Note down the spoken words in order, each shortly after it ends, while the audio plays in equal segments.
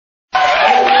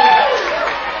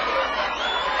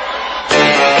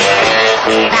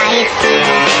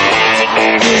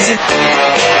it,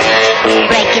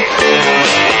 break it,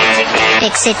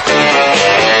 fix it,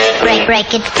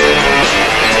 break it,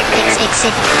 fix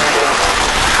it.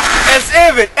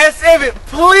 Rev It,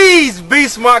 please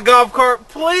beast my golf cart,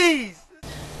 please.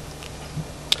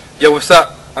 Yo, what's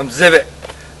up? I'm Zivit.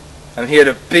 I'm here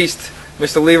to beast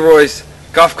Mr. Leroy's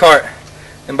golf cart,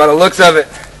 and by the looks of it,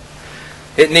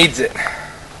 it needs it.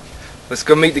 Let's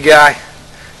go meet the guy,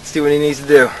 see what he needs to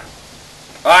do.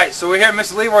 Alright, so we're here at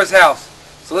Mr. Leroy's house.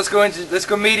 So let's go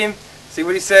meet him, see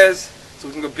what he says, so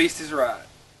we can go beast his ride.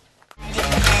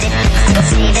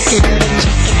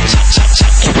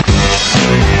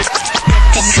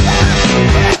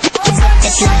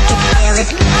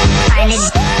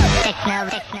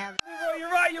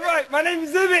 You're right. My name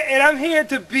is Zivit, and I'm here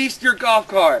to beast your golf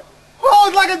cart. Oh,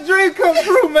 it's like a dream come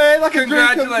true, man. Like a dream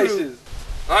come true. Congratulations.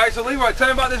 Alright, so Leroy, tell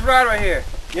me about this ride right here.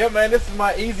 Yeah, man, this is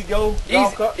my Easy Go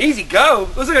golf cart. Easy Go?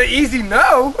 Looks like an Easy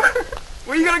No.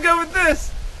 Where you gonna go with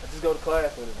this? I just go to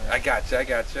class with it, man. I gotcha.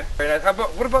 Alright,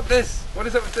 what about this? What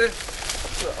is up with this?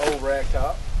 It's an old rag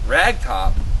top. Rag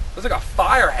top? Looks like a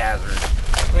fire hazard.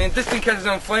 I mean, if this thing catches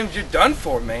on flames, you're done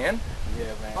for, man.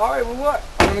 Yeah, man. Alright, well what?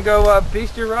 I'm gonna go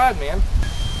beast your ride, man.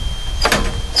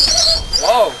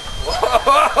 Whoa!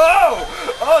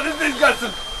 Oh, this thing's got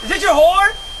some... Is this your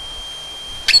horn?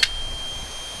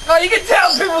 Oh, you can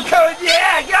tell people coming.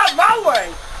 Yeah, get out my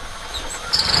way.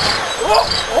 Whoa!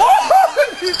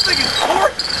 This thing is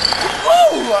torque.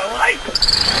 Ooh, I like it.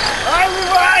 Alright,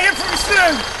 we're out here pretty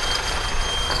soon.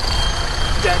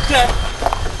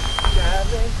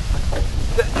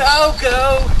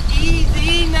 Go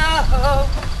easy now.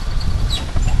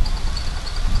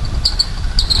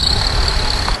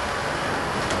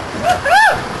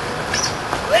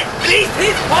 Let's beast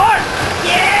his heart!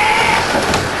 Yeah!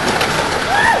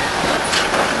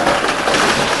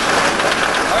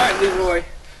 Alright, Leroy.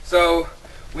 So,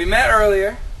 we met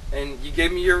earlier, and you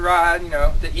gave me your ride, you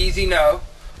know, the Easy No.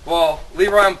 Well,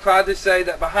 Leroy, I'm proud to say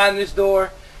that behind this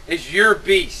door is your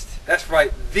beast. That's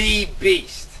right, the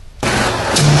beast.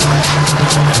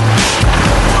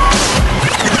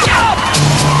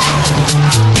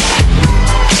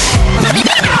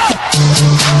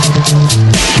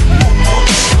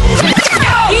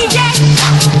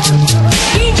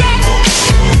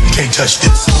 Can't touch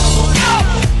this.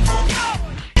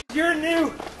 Your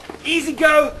new Easy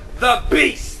Go, the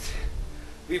Beast.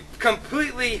 We've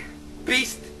completely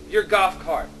beast your golf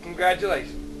cart.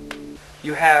 Congratulations.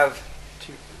 You have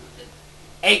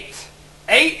 8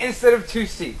 instead of 2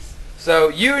 seats. So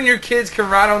you and your kids can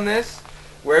ride on this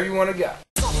wherever you want to go.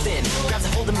 Grabs a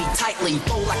hold of me tightly,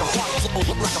 like a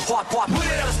heart. Will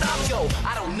it ever stop? Yo,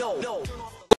 I don't know.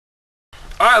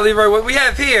 Alright, Leroy, what we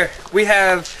have here, we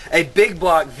have a big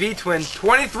block V-twin,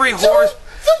 23 horse.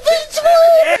 It's a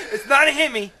V-twin! It's not a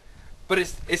Hemi, but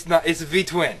it's a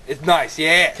V-twin. It's nice,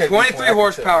 yeah. 23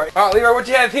 horsepower. Alright, Leroy, what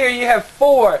you have here, you have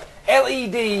 4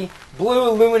 LED blue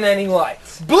illuminating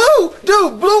lights. Blue?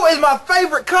 Dude, blue is my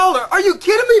favorite color. Are you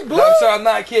kidding me? Blue? No, sir, I'm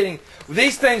not kidding.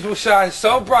 These things will shine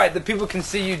so bright that people can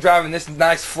see you driving this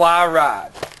nice fly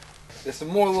ride. There's some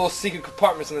more little secret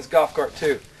compartments in this golf cart,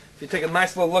 too. If you take a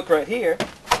nice little look right here,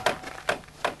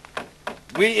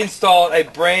 we installed a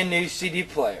brand new CD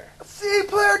player. A CD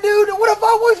player, dude? What I've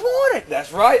always wanted.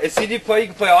 That's right, a CD player. You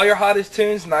can play all your hottest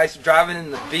tunes, nice, driving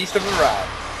in the beast of a ride.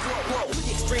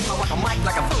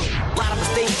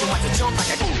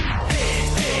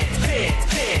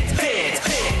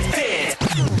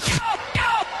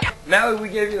 Now that we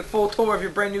gave you the full tour of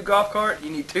your brand new golf cart, you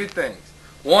need 2 things.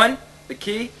 1, the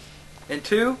key, and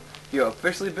 2, you've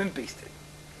officially been beasted.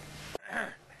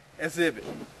 That's it.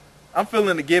 I'm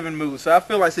feeling the giving mood, so I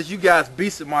feel like since you guys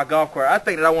beasted my golf cart, I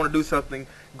think that I want to do something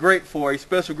great for a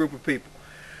special group of people.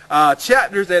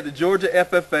 Chapters at the Georgia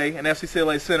FFA and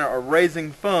FCCLA Center are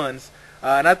raising funds,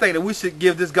 and I think that we should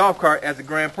give this golf cart as a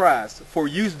grand prize for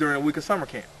use during a week of summer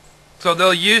camp. So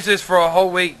they'll use this for a whole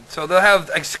week. So they'll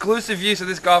have exclusive use of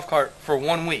this golf cart for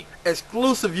 1 week.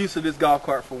 Exclusive use of this golf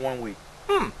cart for 1 week.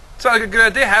 Sounds like a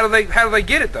good idea. How do they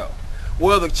get it though?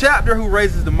 Well, the chapter who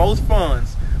raises the most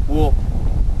funds will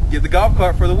get the golf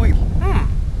cart for the week.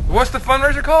 What's the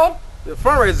fundraiser called? The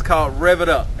fundraiser is called Rev It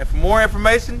Up. And for more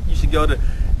information, you should go to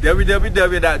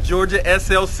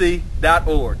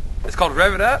www.georgiaslc.org. It's called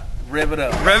Rev It Up? Rev It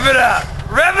Up. Rev It Up!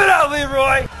 Rev It Up,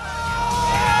 Leroy!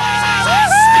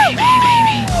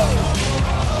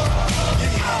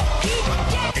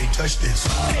 Can't touch this.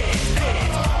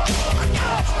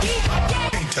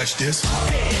 Can't touch this.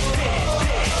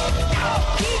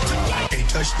 Can't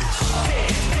touch this.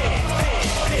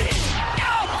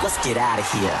 Let's get out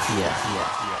of here.